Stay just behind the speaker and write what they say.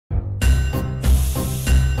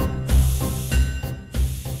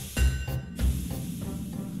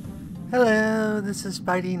Hello, this is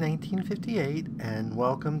Spidey1958 and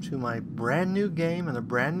welcome to my brand new game and a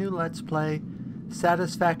brand new Let's Play,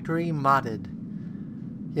 Satisfactory Modded.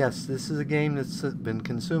 Yes, this is a game that's been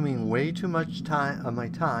consuming way too much time of my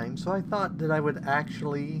time, so I thought that I would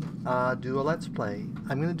actually do a Let's Play.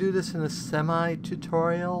 I'm going to do this in a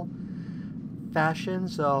semi-tutorial fashion,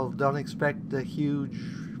 so don't expect a huge,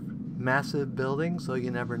 massive building, so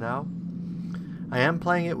you never know. I am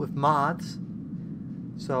playing it with mods.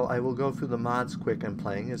 So I will go through the mods quick I'm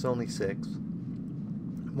playing. There's only 6.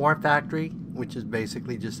 MoarFactory, which is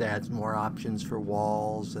basically just adds more options for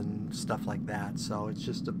walls and stuff like that. So it's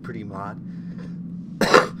just a pretty mod.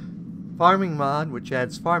 Farming mod, which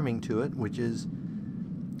adds farming to it, which is,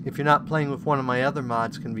 if you're not playing with one of my other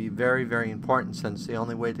mods, can be very, very important, since the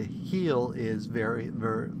only way to heal is via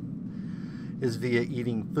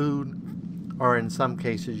eating food, or in some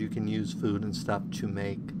cases you can use food and stuff to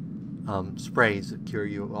make sprays that cure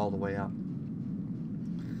you all the way up.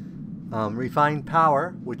 Refined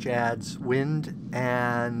power, which adds wind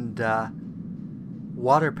and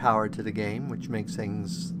water power to the game, which makes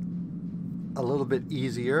things a little bit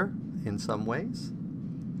easier in some ways.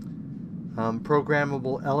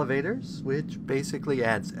 Programmable elevators, which basically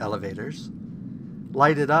adds elevators.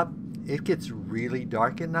 Light it up. It gets really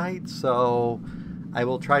dark at night, so I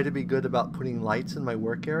will try to be good about putting lights in my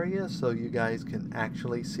work area so you guys can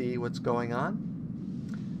actually see what's going on.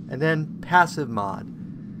 And then passive mod.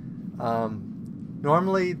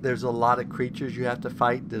 Normally there's a lot of creatures you have to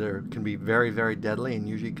fight that can be very, very deadly and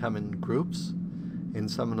usually come in groups in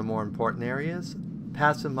some of the more important areas.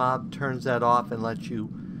 Passive mod turns that off and lets you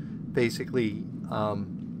basically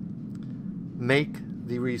make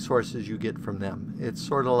the resources you get from them. It's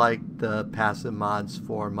sort of like the passive mods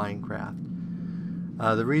for Minecraft.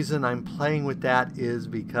 The reason I'm playing with that is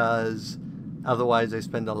because otherwise I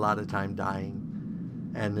spend a lot of time dying.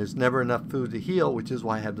 And there's never enough food to heal, which is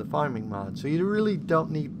why I have the farming mod. So you really don't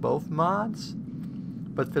need both mods.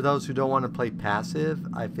 But for those who don't want to play passive,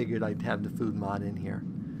 I figured I'd have the food mod in here.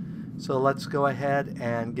 So let's go ahead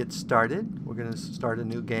and get started. We're going to start a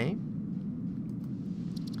new game.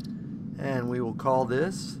 And we will call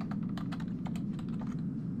this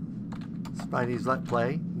Spidey's Let's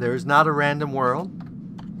Play. There's not a random world.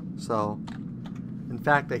 So, in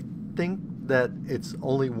fact, I think that it's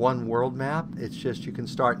only one world map. It's just you can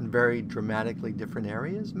start in very dramatically different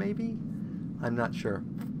areas, maybe? I'm not sure.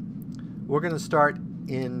 We're going to start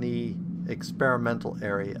in the experimental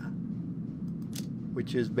area,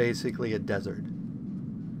 which is basically a desert.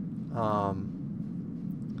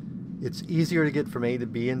 It's easier to get from A to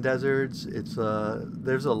B in deserts.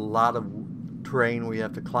 There's a lot of terrain where you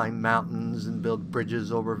have to climb mountains and build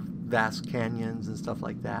bridges over vast canyons and stuff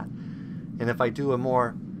like that. And if I do a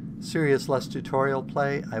more serious, less tutorial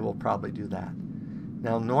play, I will probably do that.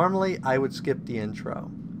 Now normally I would skip the intro,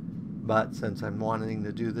 but since I'm wanting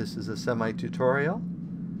to do this as a semi-tutorial,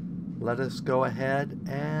 let us go ahead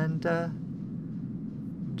and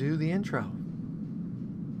do the intro.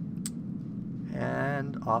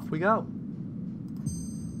 And off we go.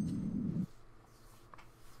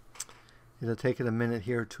 It'll take it a minute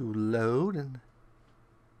here to load. And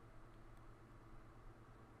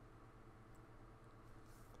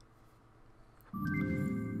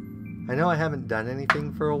I know I haven't done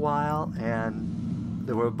anything for a while, and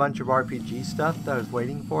there were a bunch of RPG stuff that I was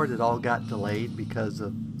waiting for that all got delayed because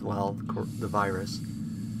of, well, the virus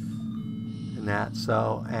and that.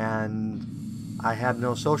 So, and I have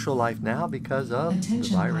no social life now because of the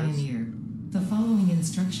virus. Pioneer. The following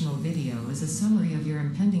instructional video is a summary of your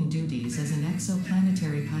impending duties as an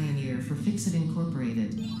exoplanetary pioneer for Fixit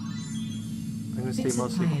Incorporated. I'm going to stay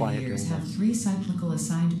mostly quiet during this. Have 3 cyclical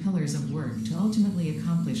assigned pillars of work to ultimately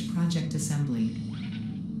accomplish project assembly.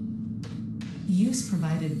 Use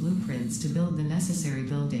provided blueprints to build the necessary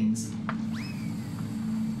buildings.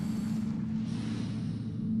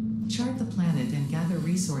 Chart the planet and gather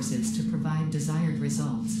resources to provide desired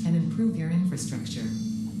results and improve your infrastructure.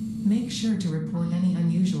 Make sure to report any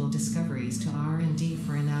unusual discoveries to R&D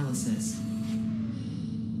for analysis.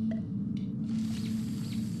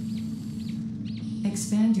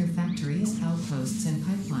 Expand your factories, outposts, and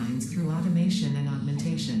pipelines through automation and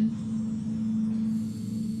augmentation.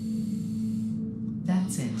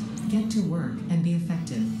 That's it. Get to work and be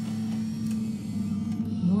effective.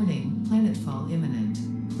 Warning, planetfall imminent.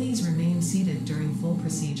 Please remain seated during full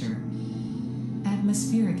procedure.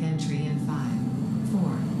 Atmospheric entry in 5,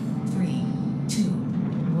 4, 3, 2,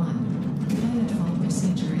 1. Planetfall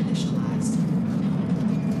procedure initialized.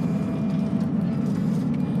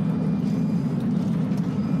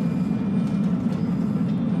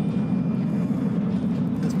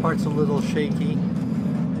 This part's a little shaky.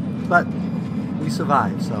 But we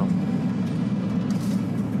survived, so. I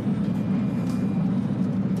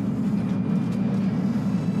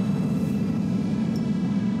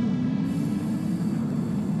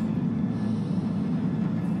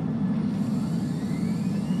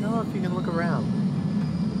don't know if you can look around.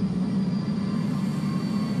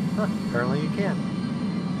 Huh, apparently you can.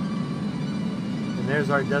 And there's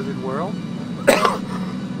our desert world.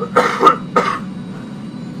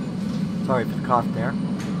 Sorry for the cough there.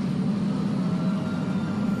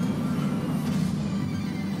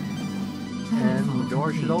 And the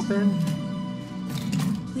door should open.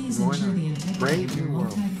 Please ensure the integrity Brave of your new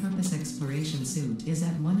world. multi-purpose exploration suit is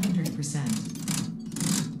at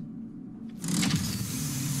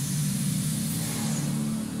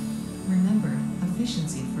 100%. Remember,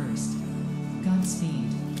 efficiency first.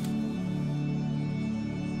 Godspeed.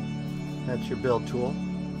 That's your build tool.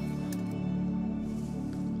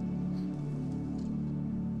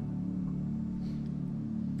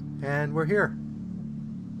 And we're here.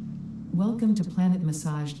 Welcome to Planet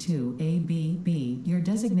Massage 2 ABB, your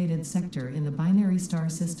designated sector in the binary star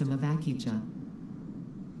system of Akija.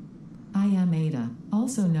 I am Ada,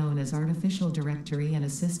 also known as Artificial Directory and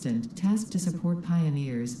Assistant, tasked to support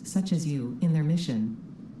pioneers, such as you, in their mission.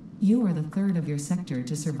 You are the third of your sector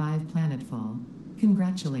to survive planetfall.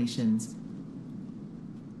 Congratulations.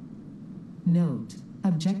 Note: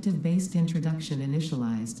 objective-based introduction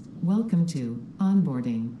initialized. Welcome to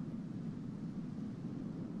onboarding.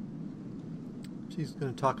 She's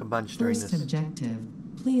going to talk a bunch during First this. objective: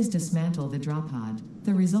 please dismantle the drop pod.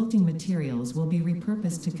 The resulting materials will be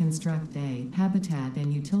repurposed to construct a habitat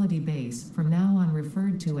and utility base, from now on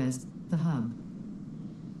referred to as the hub.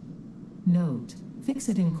 Note: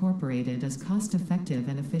 Fixit Incorporated is cost-effective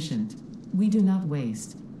and efficient. We do not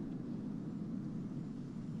waste.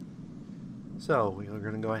 So we are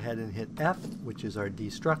going to go ahead and hit F, which is our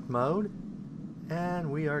destruct mode,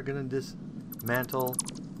 and we are going to dismantle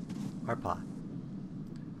our pod.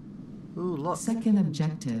 Ooh, look. Second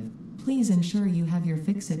objective: please ensure you have your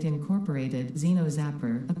Fixit Incorporated Xeno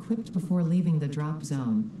Zapper equipped before leaving the drop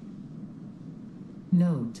zone.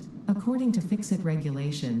 Note: according to Fixit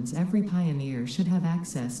regulations, every pioneer should have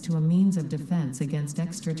access to a means of defense against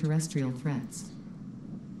extraterrestrial threats.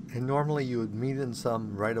 And normally you would meet in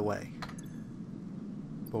some right away,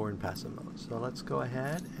 but we're in passive mode. So let's go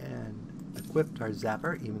ahead and equip our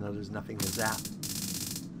zapper, even though there's nothing to zap.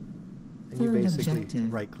 And you Third basically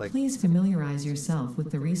objective: right-click. please familiarize yourself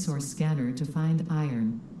with the resource scanner to find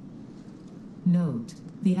iron. Note: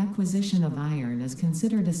 the acquisition of iron is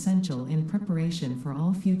considered essential in preparation for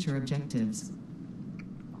all future objectives.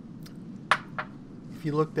 If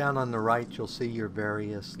you look down on the right, you'll see your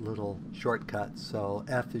various little shortcuts. So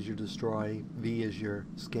F is your destroy, V is your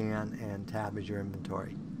scan, and tab is your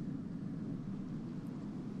inventory.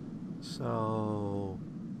 So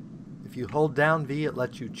if you hold down V, it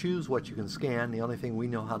lets you choose what you can scan. The only thing we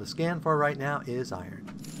know how to scan for right now is iron.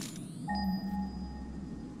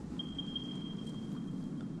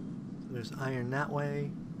 So there's iron that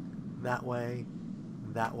way, that way,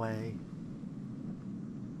 that way.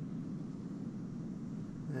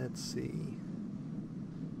 Let's see.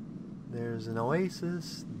 There's an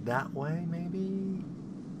oasis that way, maybe?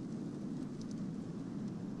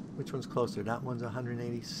 Which one's closer? That one's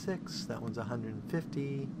 186, that one's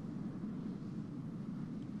 150.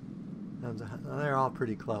 They're all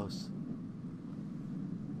pretty close.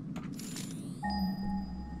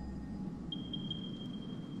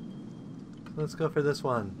 Let's go for this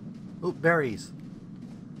one. Ooh, berries.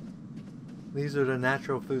 These are the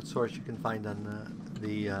natural food source you can find on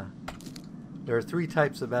there are 3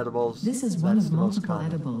 types of edibles. This is one of multiple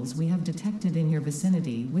edibles we have detected in your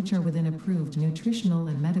vicinity, which are within approved nutritional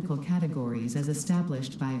and medical categories as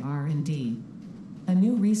established by R&D. A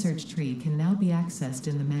new research tree can now be accessed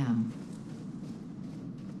in the MAM.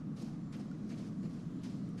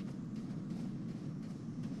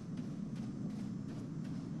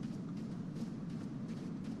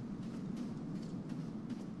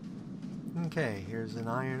 Okay, here's an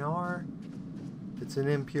iron ore. If it's an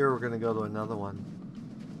impure, we're going to go to another one.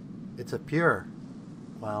 It's a pure.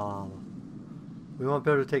 Well, we won't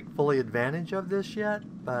be able to take fully advantage of this yet,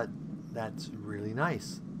 but that's really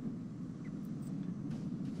nice.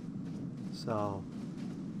 So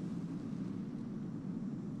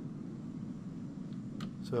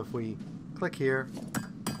if we click here,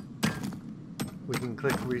 we can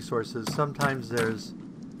click resources. Sometimes there's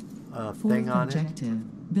a thing on it. Fourth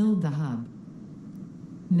objective: build the hub.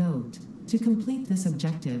 Note: to complete this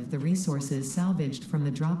objective, the resources salvaged from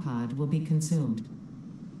the drop pod will be consumed.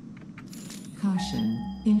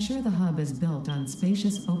 Caution: Ensure the hub is built on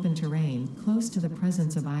spacious open terrain close to the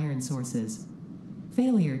presence of iron sources.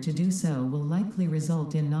 Failure to do so will likely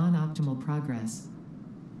result in non-optimal progress.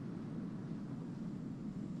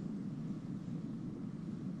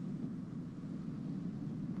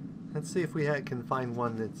 Let's see if we can find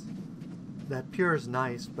one that pure is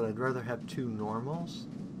nice, but I'd rather have two normals.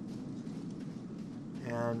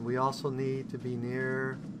 And we also need to be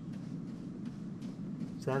near,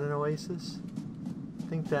 is that an oasis? I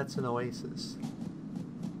think that's an oasis.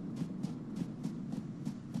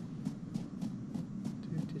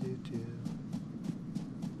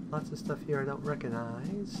 Lots of stuff here I don't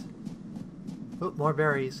recognize. Oh, more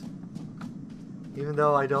berries. Even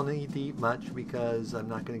though I don't need to eat much because I'm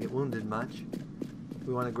not going to get wounded much,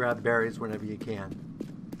 we want to grab berries whenever you can.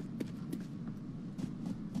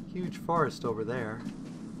 Huge forest over there.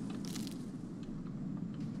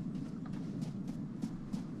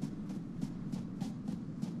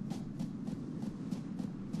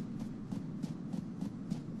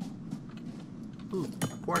 Ooh,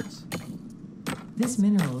 quartz. This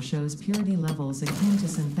mineral shows purity levels akin to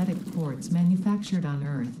synthetic quartz manufactured on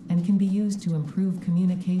Earth and can be used to improve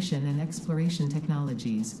communication and exploration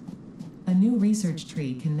technologies. A new research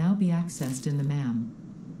tree can now be accessed in the MAM.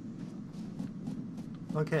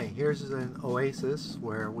 Okay, here's an oasis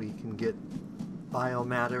where we can get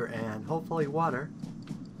biomatter and hopefully water,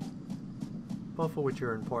 both of which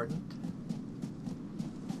are important.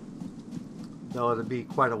 Though it'll be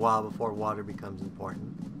quite a while before water becomes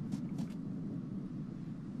important.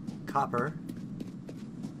 Copper.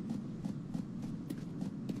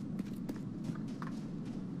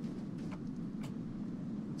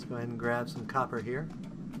 Let's go ahead and grab some copper here.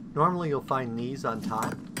 Normally you'll find these on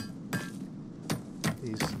top.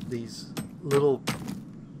 These little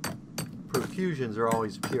perfusions are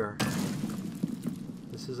always pure.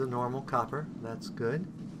 This is a normal copper. That's good.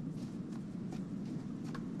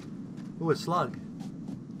 Ooh, a slug.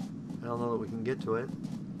 I don't know that we can get to it.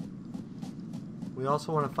 We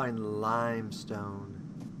also want to find limestone.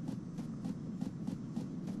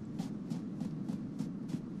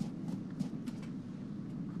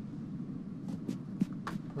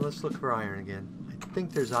 Well, let's look for iron again. I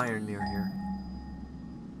think there's iron near here.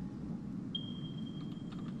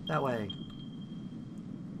 That way.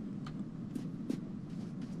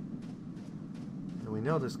 And we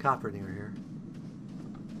know there's copper near here.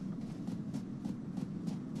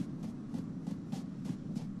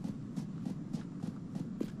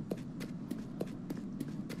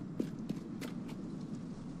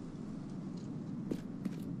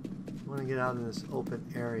 I want to get out in this open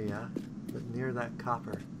area, but near that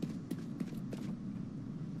copper.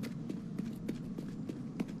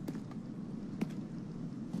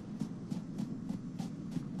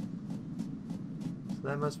 So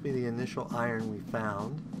that must be the initial iron we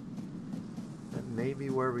found. That may be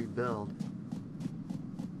where we build.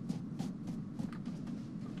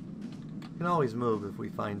 We can always move if we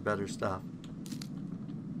find better stuff.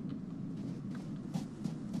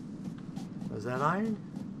 Was that iron?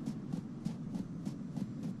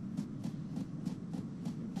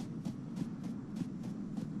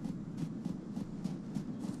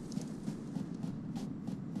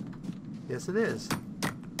 Yes, it is.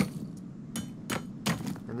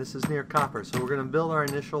 And this is near copper, so we're going to build our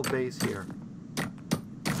initial base here.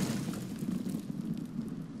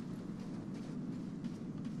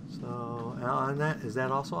 So, on that, is that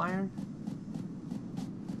also iron?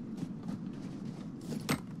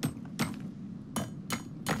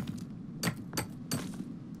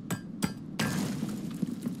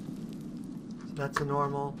 So that's a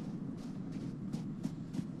normal.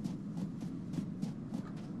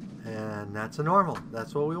 And that's a normal.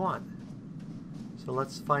 That's what we want. So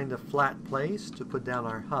let's find a flat place to put down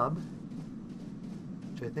our hub,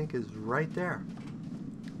 which I think is right there.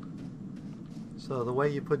 So the way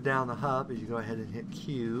you put down the hub is you go ahead and hit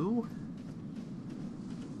Q,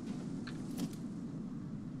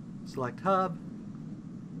 select hub,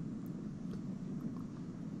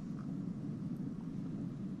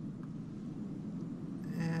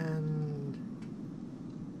 and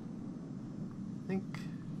I think,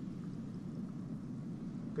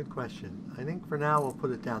 good question. I think for now we'll put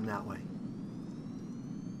it down that way.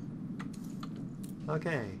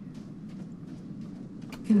 Okay.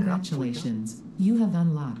 Congratulations, you have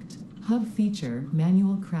unlocked Hub Feature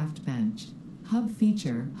Manual Craft Bench. Hub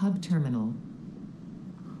Feature Hub Terminal.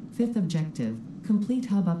 Fifth objective, complete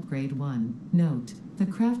Hub Upgrade 1. Note, the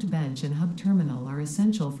Craft Bench and Hub Terminal are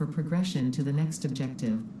essential for progression to the next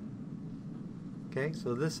objective. Okay,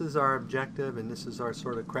 so this is our objective and this is our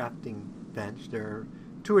sort of crafting bench. There are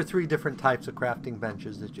 2 or 3 different types of crafting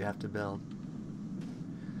benches that you have to build.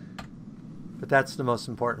 But that's the most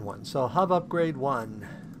important one. So hub upgrade 1.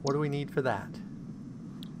 What do we need for that?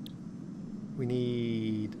 We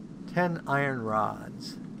need 10 iron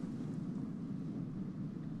rods,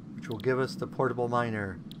 which will give us the portable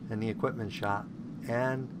miner and the equipment shop,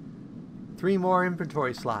 and 3 more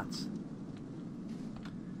inventory slots.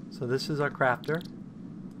 So this is our crafter.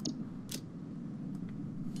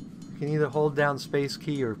 You can either hold down space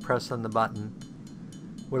key or press on the button.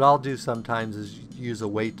 What I'll do sometimes is use a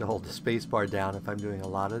wait to hold the space bar down if I'm doing a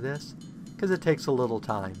lot of this, because it takes a little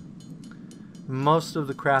time. Most of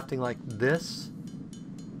the crafting like this,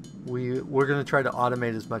 we're going to try to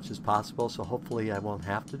automate as much as possible, so hopefully I won't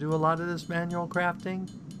have to do a lot of this manual crafting.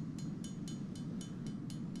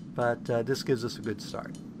 But this gives us a good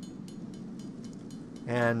start.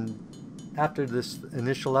 And after this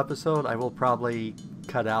initial episode, I will probably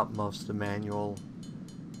cut out most of the manual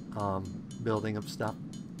building of stuff.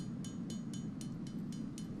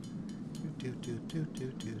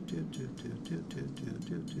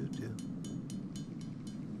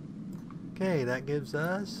 Okay, that gives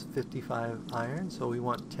us 55 iron, so we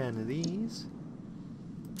want 10 of these.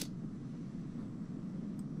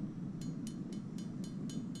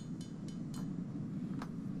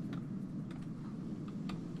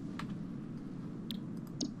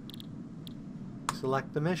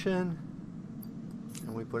 Select the mission,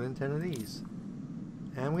 and we put in 10 of these.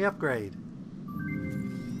 And we upgrade.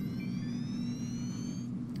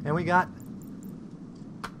 And we got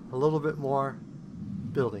a little bit more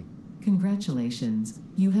building. Congratulations,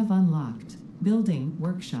 you have unlocked Building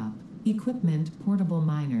Workshop, Equipment Portable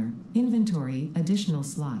Miner, Inventory Additional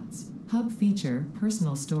Slots, Hub Feature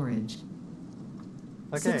Personal Storage.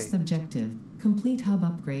 Okay. 6th objective, complete Hub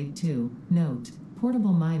Upgrade 2. Note,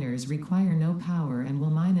 portable miners require no power and will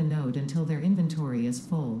mine a node until their inventory is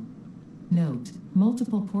full. Note,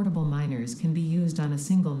 multiple portable miners can be used on a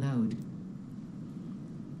single node.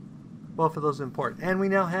 Both of those are important. And we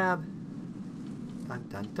now have dun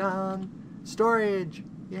dun dun storage.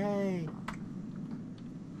 Yay.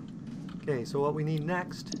 Okay, so what we need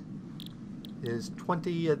next is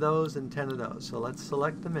 20 of those and 10 of those. So let's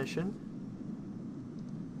select the mission,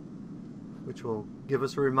 which will give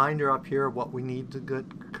us a reminder up here of what we need to get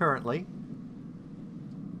currently.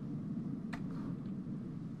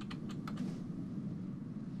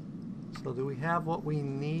 So do we have what we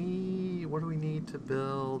need? What do we need to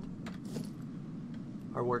build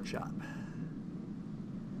our workshop?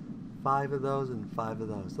 5 of those and 5 of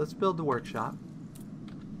those. Let's build the workshop.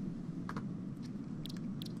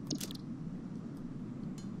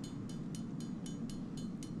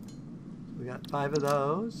 We got 5 of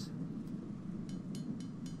those.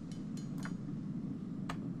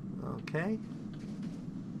 Okay.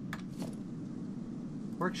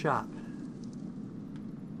 Workshop.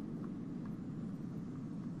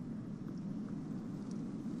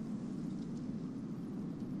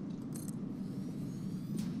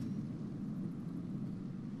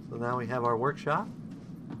 So now we have our workshop.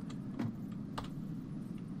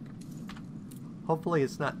 Hopefully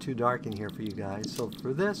it's not too dark in here for you guys. So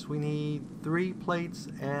for this we need 3 plates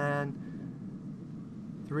and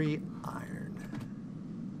 3 iron.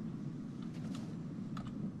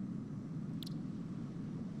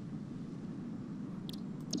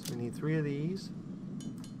 So we need 3 of these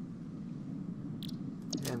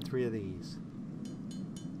and 3 of these.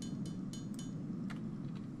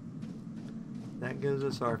 That gives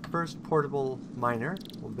us our first portable miner.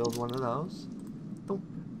 We'll build one of those. Doop.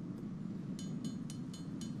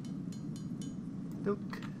 Dook.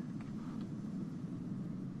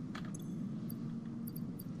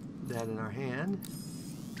 Put that in our hand.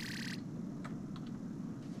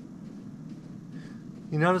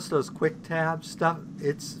 You notice those quick tab stuff,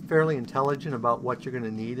 it's fairly intelligent about what you're going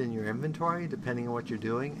to need in your inventory depending on what you're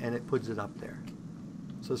doing, and it puts it up there.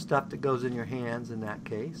 So stuff that goes in your hands in that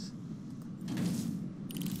case.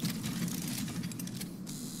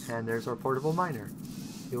 And there's our portable miner.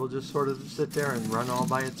 It will just sort of sit there and run all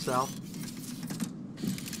by itself.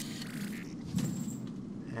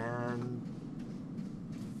 And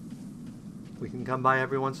we can come by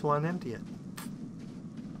every once in a while and empty it.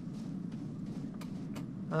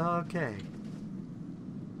 Okay.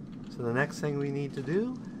 So the next thing we need to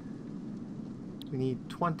do, we need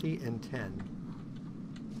 20 and 10.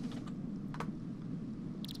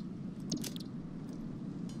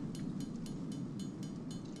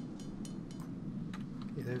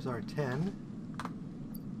 There's our 10.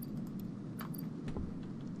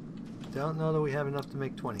 Don't know that we have enough to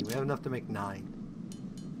make 20. We have enough to make 9.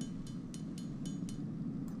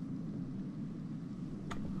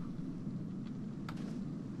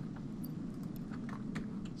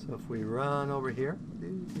 So if we run over here,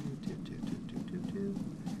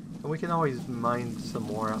 And we can always mine some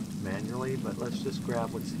more up manually, but let's just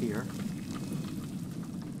grab what's here.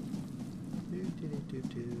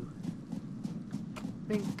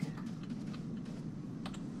 Pink.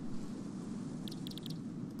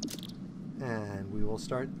 And we will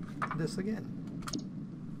start this again.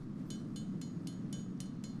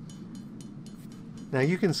 Now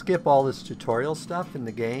you can skip all this tutorial stuff in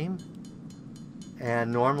the game,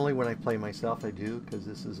 and normally when I play myself I do, because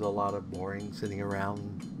this is a lot of boring sitting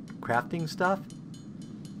around crafting stuff.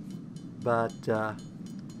 But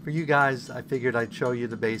for you guys, I figured I'd show you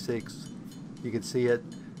the basics. You can see it.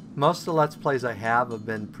 Most of the Let's Plays I have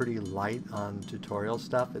been pretty light on tutorial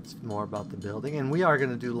stuff. It's more about the building, and we are going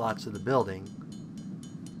to do lots of the building,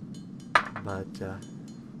 but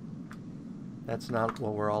that's not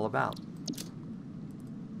what we're all about.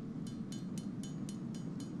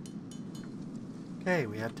 Okay,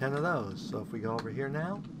 we have 10 of those. So if we go over here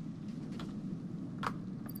now,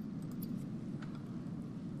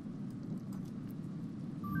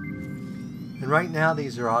 and right now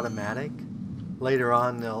these are automatic. Later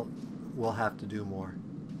on we'll have to do more.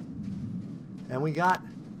 And we got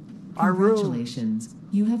our room. Congratulations,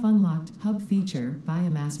 you have unlocked Hub feature,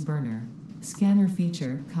 Biomass Burner, Scanner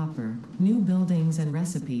feature, Copper, New Buildings and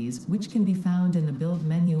Recipes, which can be found in the Build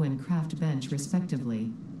menu and Craft bench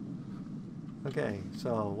respectively. Okay,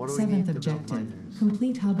 so what do we need to build? Seventh objective,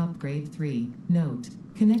 complete Hub Upgrade 3. Note,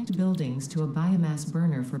 connect buildings to a biomass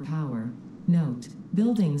burner for power. Note,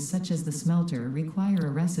 buildings such as the smelter require a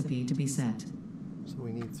recipe to be set. So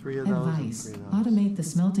we need 3 of those. Advice, and 3 of those. automate the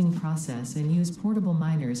smelting process and use portable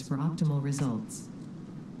miners for optimal results.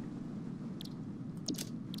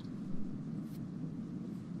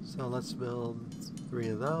 So let's build 3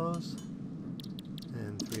 of those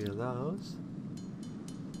and 3 of those.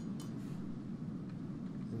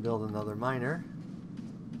 And build another miner.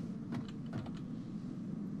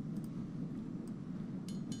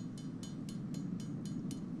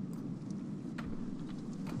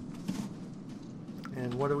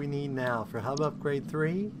 And what do we need now? For Hub Upgrade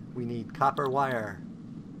 3, we need copper wire,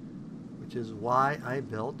 which is why I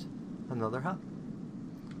built another hub.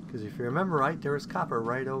 Because if you remember right, there was copper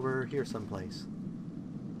right over here someplace.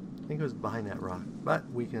 I think it was behind that rock. But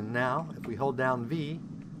we can now, if we hold down V,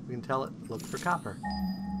 we can tell it, look for copper.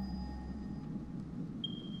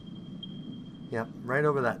 Yep, right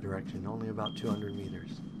over that direction, only about 200 meters.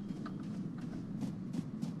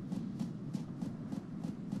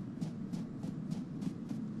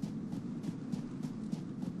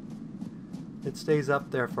 It stays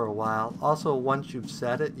up there for a while. Also, once you've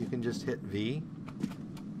set it, you can just hit V.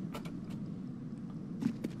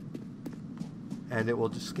 And it will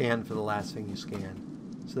just scan for the last thing you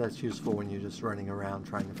scan. So that's useful when you're just running around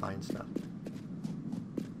trying to find stuff.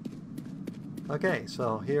 Okay,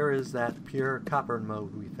 so here is that pure copper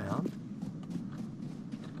mode we found.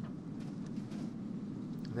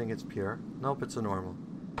 I think it's pure. Nope, it's a normal.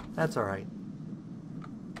 That's alright.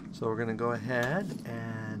 So we're going to go ahead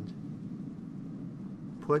and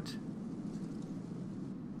put...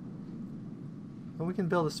 Well, we can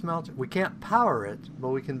build a smelter. We can't power it, but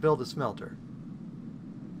we can build a smelter.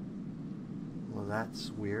 Well,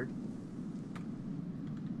 that's weird.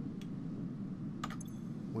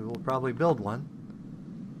 We will probably build one.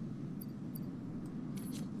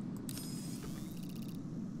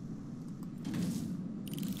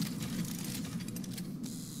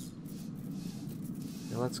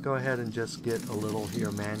 Now let's go ahead and just get a little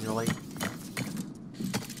here manually.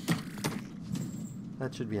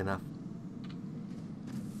 That should be enough.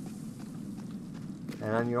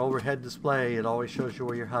 And on your overhead display, it always shows you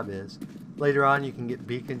where your hub is. Later on, you can get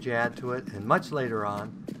beacons you add to it, and much later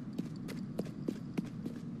on,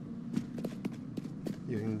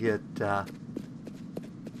 you can get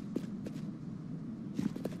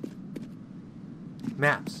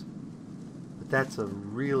maps. But that's a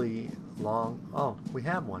really long... Oh, we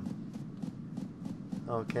have one.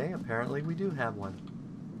 Okay, apparently we do have one.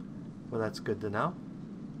 Well, that's good to know.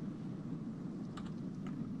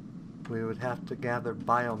 We would have to gather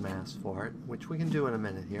biomass for it, which we can do in a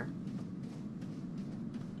minute here.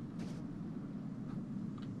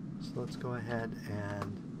 So let's go ahead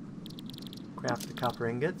and craft the copper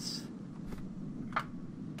ingots.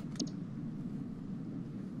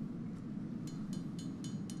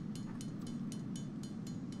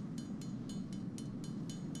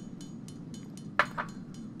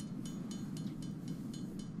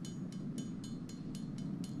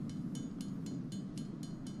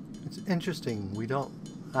 It's interesting, we don't...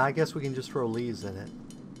 I guess we can just throw leaves in it.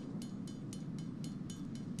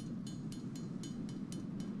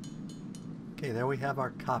 Okay, there we have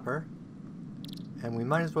our copper. And we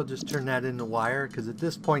might as well just turn that into wire, because at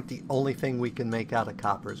this point the only thing we can make out of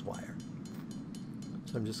copper is wire.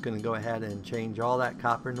 So I'm just going to go ahead and change all that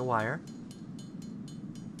copper into wire.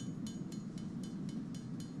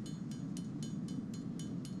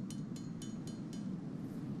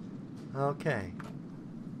 Okay.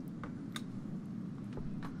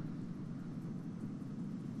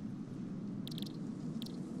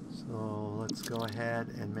 So let's go ahead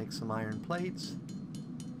and make some iron plates.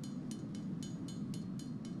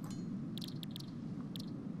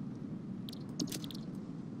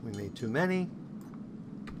 We made too many.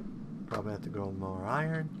 Probably have to grow more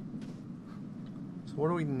iron. So what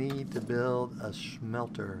do we need to build a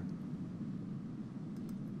smelter?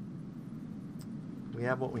 We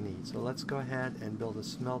have what we need. So let's go ahead and build a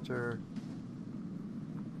smelter.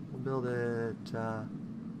 We'll build it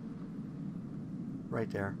right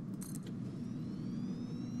there.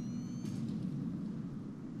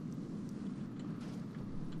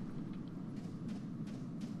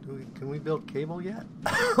 Can we build cable yet?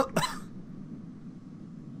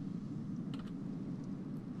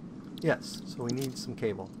 Yes, so we need some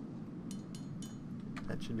cable.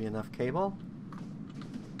 That should be enough cable.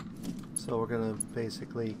 So we're going to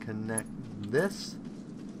basically connect this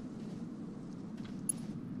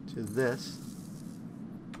to this.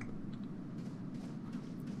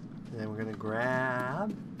 And then we're going to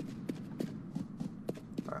grab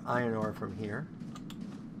our iron ore from here.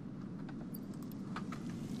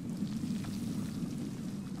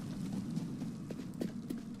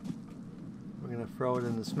 We're going to throw it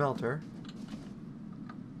in the smelter.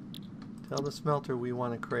 Tell the smelter we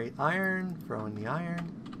want to create iron, throw in the iron.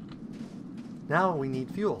 Now we need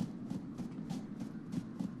fuel.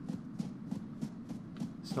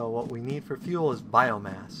 So what we need for fuel is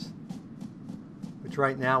biomass, which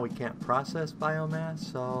right now we can't process biomass,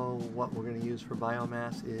 so what we're going to use for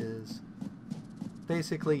biomass is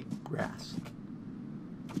basically grass.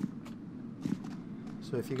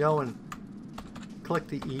 So if you go and click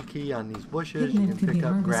the E key on these bushes, you can pick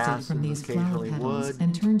up grass and occasionally wood.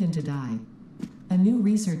 And turned into dye. A new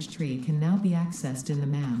research tree can now be accessed in the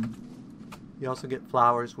MAM. You also get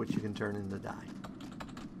flowers, which you can turn into dye.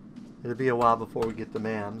 It'll be a while before we get the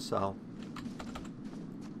MAM, so.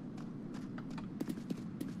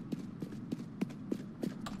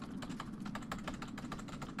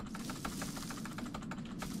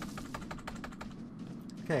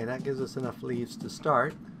 Okay, that gives us enough leaves to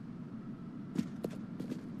start.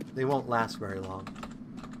 They won't last very long.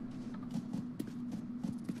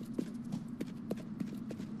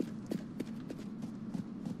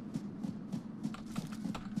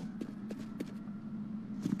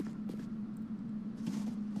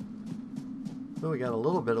 So we got a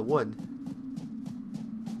little bit of wood.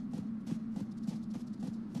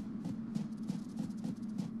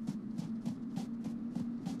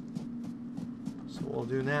 So what we'll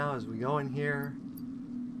do now is we go in here,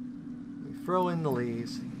 we throw in the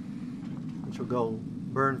leaves, which will go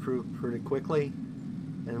burn through pretty quickly,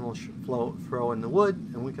 and we'll throw in the wood,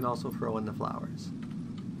 and we can also throw in the flowers.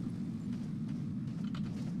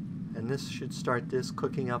 And this should start this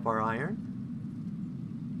cooking up our iron.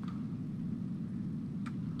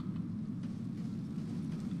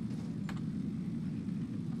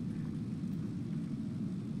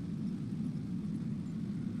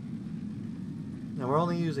 Now we're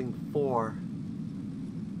only using 4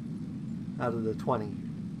 out of the 20.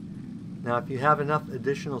 Now if you have enough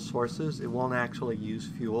additional sources, it won't actually use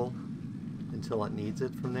fuel until it needs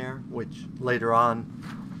it from there, which later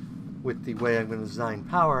on, with the way I'm going to design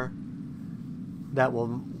power,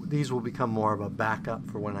 these will become more of a backup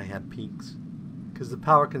for when I have peaks, because the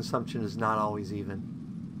power consumption is not always even.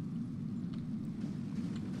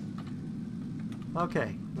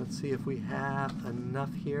 Okay, let's see if we have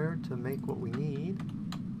enough here to make what we need,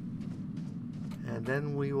 and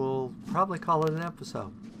then we will probably call it an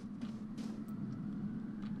episode.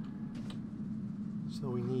 So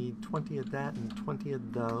we need 20 of that and 20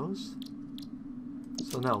 of those.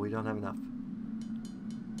 So no, we don't have enough.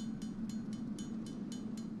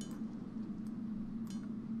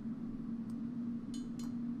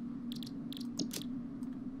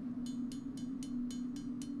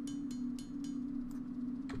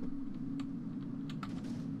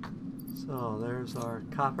 So there's our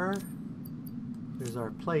copper, there's our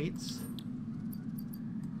plates,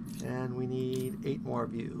 and we need 8 more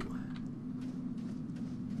of you.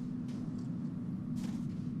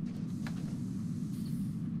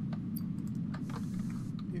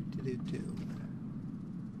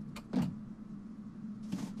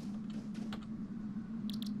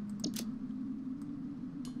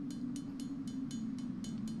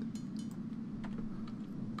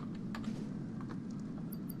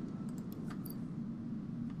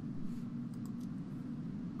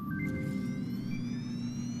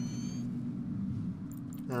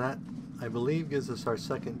 believe gives us our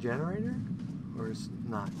second generator, or is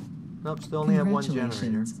not? Nope, still only have one generator.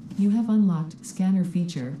 Congratulations. You have unlocked Scanner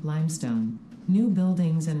Feature, Limestone. New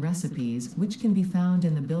buildings and recipes, which can be found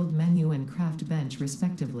in the Build menu and Craft bench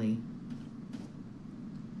respectively.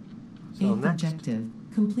 So 8th next, objective.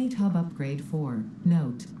 Complete hub upgrade 4.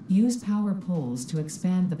 Note. Use power poles to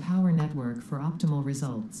expand the power network for optimal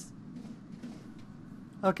results.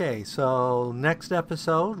 okay, so next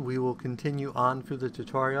episode we will continue on through the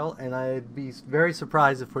tutorial, and I'd be very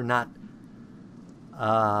surprised if we're not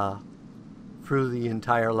through the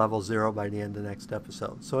entire level 0 by the end of the next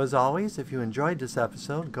episode. So as always, if you enjoyed this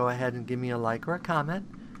episode, go ahead and give me a like or a comment.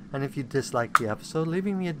 And if you disliked the episode,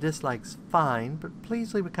 leaving me a dislike's fine, but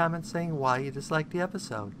please leave a comment saying why you disliked the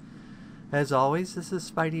episode. As always, this is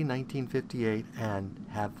Spidey 1958, and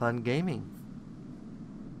have fun gaming.